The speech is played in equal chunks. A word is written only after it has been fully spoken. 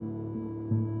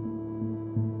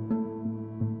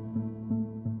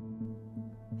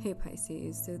Hey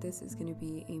Pisces, so this is going to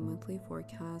be a monthly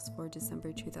forecast for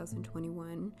December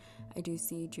 2021. I do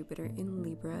see Jupiter in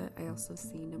Libra. I also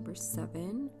see number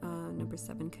 7. Number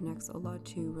 7 connects a lot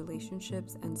to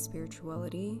relationships and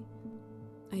spirituality.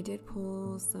 I did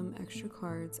pull some extra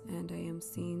cards and I am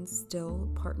seeing still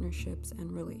partnerships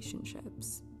and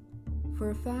relationships.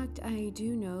 For a fact, I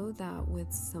do know that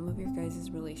with some of your guys'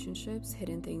 relationships,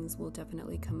 hidden things will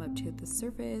definitely come up to the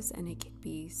surface and it could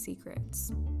be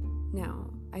secrets. Now,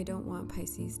 I don't want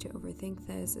Pisces to overthink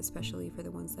this, especially for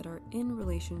the ones that are in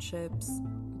relationships,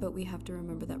 but we have to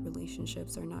remember that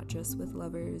relationships are not just with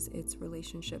lovers, it's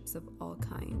relationships of all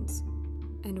kinds.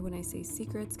 And when I say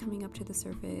secrets coming up to the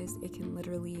surface, it can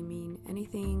literally mean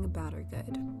anything bad or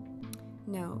good.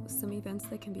 Now, some events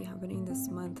that can be happening this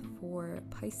month for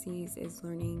Pisces is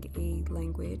learning a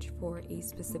language for a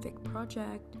specific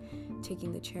project,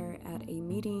 taking the chair at a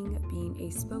meeting, being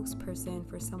a spokesperson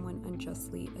for someone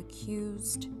unjustly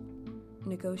accused,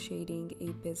 negotiating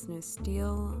a business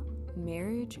deal,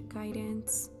 marriage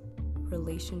guidance,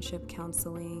 relationship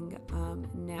counseling.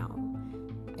 Now,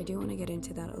 I do want to get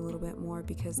into that a little bit more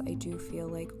because I do feel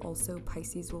like also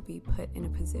Pisces will be put in a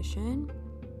position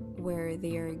where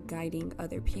they are guiding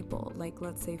other people. Like,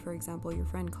 let's say, for example, your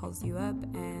friend calls you up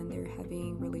and they're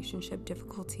having relationship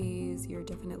difficulties. You're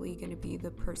definitely going to be the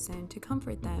person to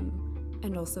comfort them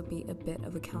and also be a bit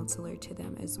of a counselor to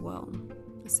them as well.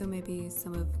 So maybe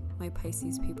some of my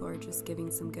Pisces people are just giving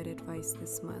some good advice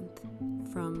this month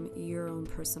from your own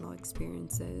personal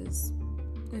experiences.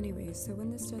 Anyway, so when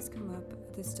this does come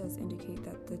up, this does indicate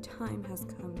that the time has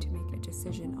come to make a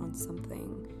decision on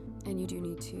something. And you do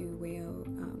need to weigh out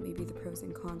maybe the pros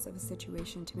and cons of a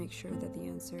situation to make sure that the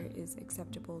answer is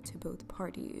acceptable to both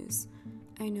parties.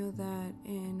 I know that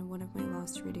in one of my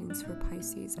last readings for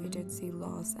Pisces, I did see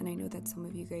loss, and I know that some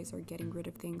of you guys are getting rid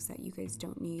of things that you guys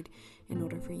don't need in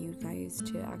order for you guys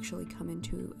to actually come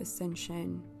into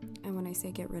ascension. And when I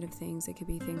say get rid of things, it could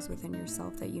be things within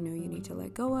yourself that you know you need to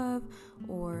let go of,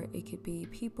 or it could be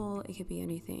people, it could be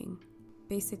anything.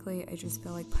 Basically, I just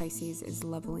feel like Pisces is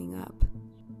leveling up.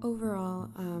 Overall,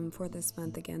 for this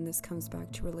month, again, this comes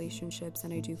back to relationships,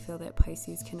 and I do feel that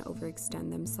Pisces can overextend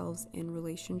themselves in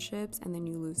relationships, and then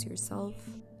you lose yourself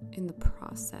in the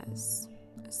process.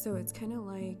 So it's kind of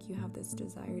like you have this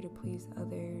desire to please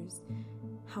others.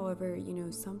 However,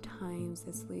 sometimes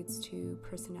this leads to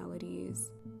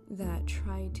personalities that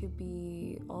try to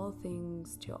be all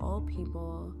things to all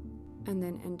people, and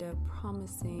then end up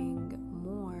promising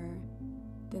more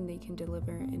than they can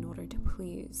deliver in order to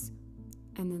please.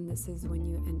 And then this is when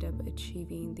you end up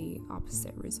achieving the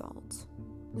opposite result.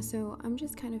 So I'm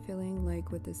just kind of feeling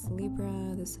like with this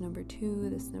Libra, this number 2,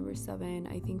 this number 7,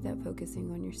 I think that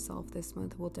focusing on yourself this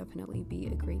month will definitely be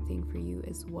a great thing for you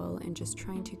as well, and just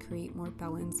trying to create more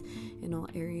balance in all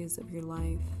areas of your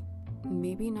life.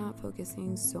 Maybe not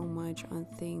focusing so much on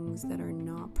things that are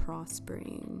not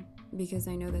prospering, because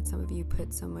I know that some of you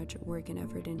put so much work and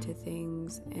effort into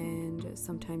things and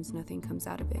sometimes nothing comes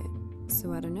out of it.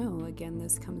 So I don't know, again,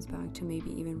 this comes back to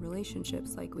maybe even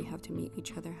relationships, like we have to meet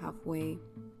each other halfway.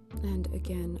 And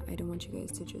again, I don't want you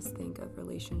guys to just think of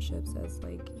relationships as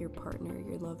like your partner,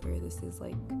 your lover. This is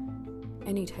like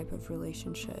any type of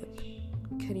relationship.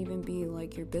 Could even be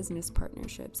like your business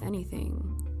partnerships,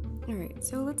 anything. Alright,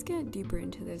 so let's get deeper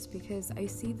into this because I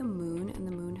see the moon, and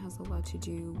the moon has a lot to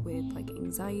do with like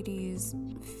anxieties,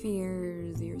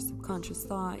 fears, your subconscious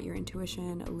thought, your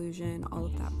intuition, illusion, all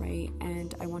of that, right?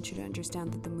 And I want you to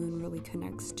understand that the moon really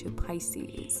connects to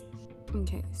Pisces.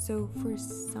 Okay, so for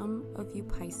some of you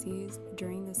Pisces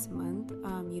during this month,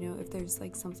 if there's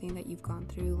like something that you've gone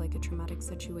through, like a traumatic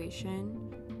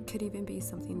situation, could even be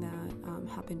something that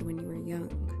happened when you were young.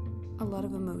 A lot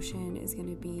of emotion is going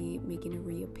to be making a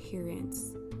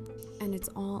reappearance, and it's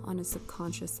all on a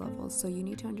subconscious level. So you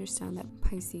need to understand that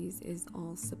Pisces is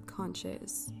all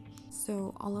subconscious.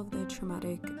 So all of the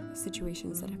traumatic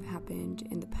situations that have happened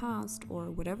in the past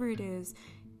or whatever it is,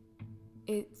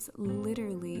 it's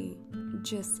literally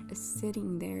just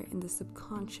sitting there in the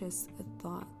subconscious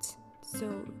thought.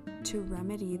 So to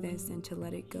remedy this and to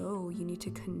let it go, you need to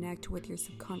connect with your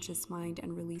subconscious mind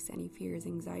and release any fears,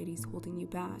 anxieties holding you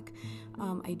back.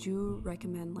 I do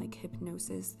recommend like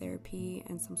hypnosis therapy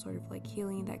and some sort of like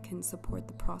healing that can support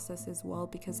the process as well,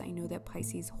 because I know that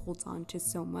Pisces holds on to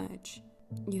so much.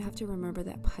 You have to remember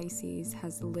that Pisces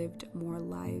has lived more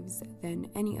lives than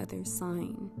any other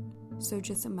sign. So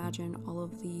just imagine all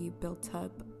of the built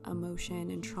up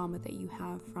emotion and trauma that you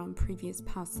have from previous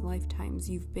past lifetimes.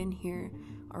 You've been here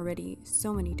already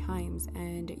so many times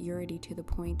and you're already to the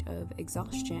point of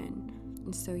exhaustion.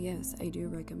 So yes, I do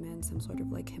recommend some sort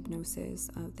of like hypnosis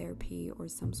therapy or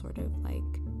some sort of like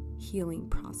healing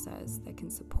process that can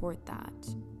support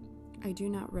that. I do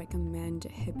not recommend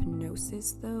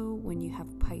hypnosis though when you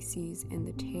have Pisces in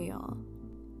the tail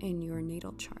in your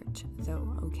natal chart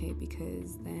though, okay,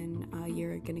 because then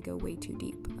you're gonna go way too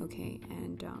deep, okay,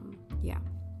 and yeah,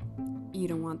 you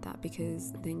don't want that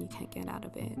because then you can't get out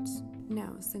of it.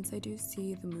 Now, since I do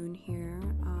see the moon here,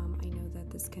 I know that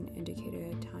this can indicate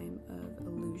a time of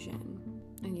illusion.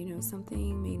 And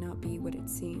something may not be what it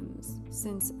seems.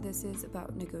 Since this is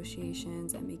about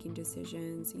negotiations and making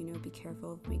decisions, be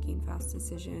careful of making fast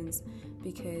decisions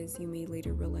because you may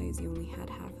later realize you only had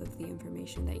half of the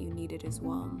information that you needed as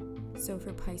well. So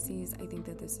for Pisces, I think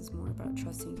that this is more about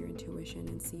trusting your intuition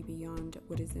and see beyond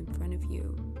what is in front of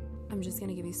you. I'm just going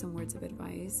to give you some words of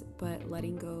advice, but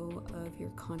letting go of your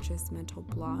conscious mental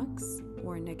blocks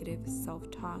or negative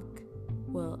self-talk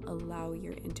will allow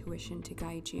your intuition to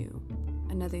guide you.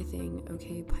 Another thing,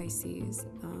 okay, Pisces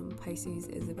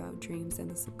is about dreams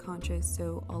and the subconscious,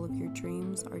 so all of your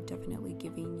dreams are definitely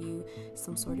giving you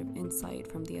some sort of insight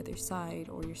from the other side,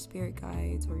 or your spirit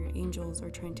guides or your angels are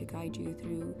trying to guide you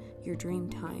through your dream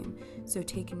time. So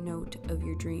take note of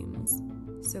your dreams.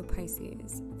 So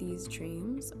Pisces, these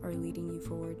dreams are leading you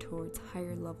forward towards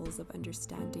higher levels of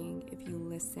understanding if you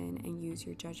listen and use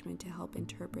your judgment to help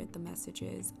interpret the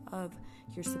messages of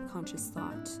your subconscious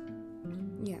thought.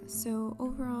 Yeah, so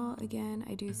overall, again,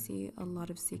 I do see a lot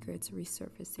of secrets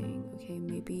resurfacing, okay?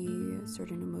 Maybe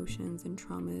certain emotions and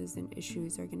traumas and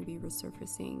issues are going to be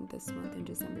resurfacing this month in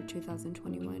December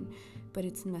 2021, but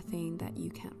it's nothing that you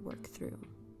can't work through.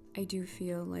 I do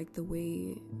feel like the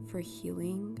way for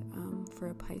healing for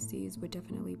a Pisces would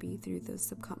definitely be through the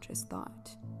subconscious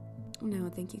thought.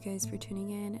 Now, thank you guys for tuning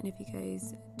in, and if you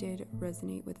guys did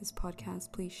resonate with this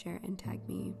podcast, please share and tag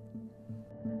me.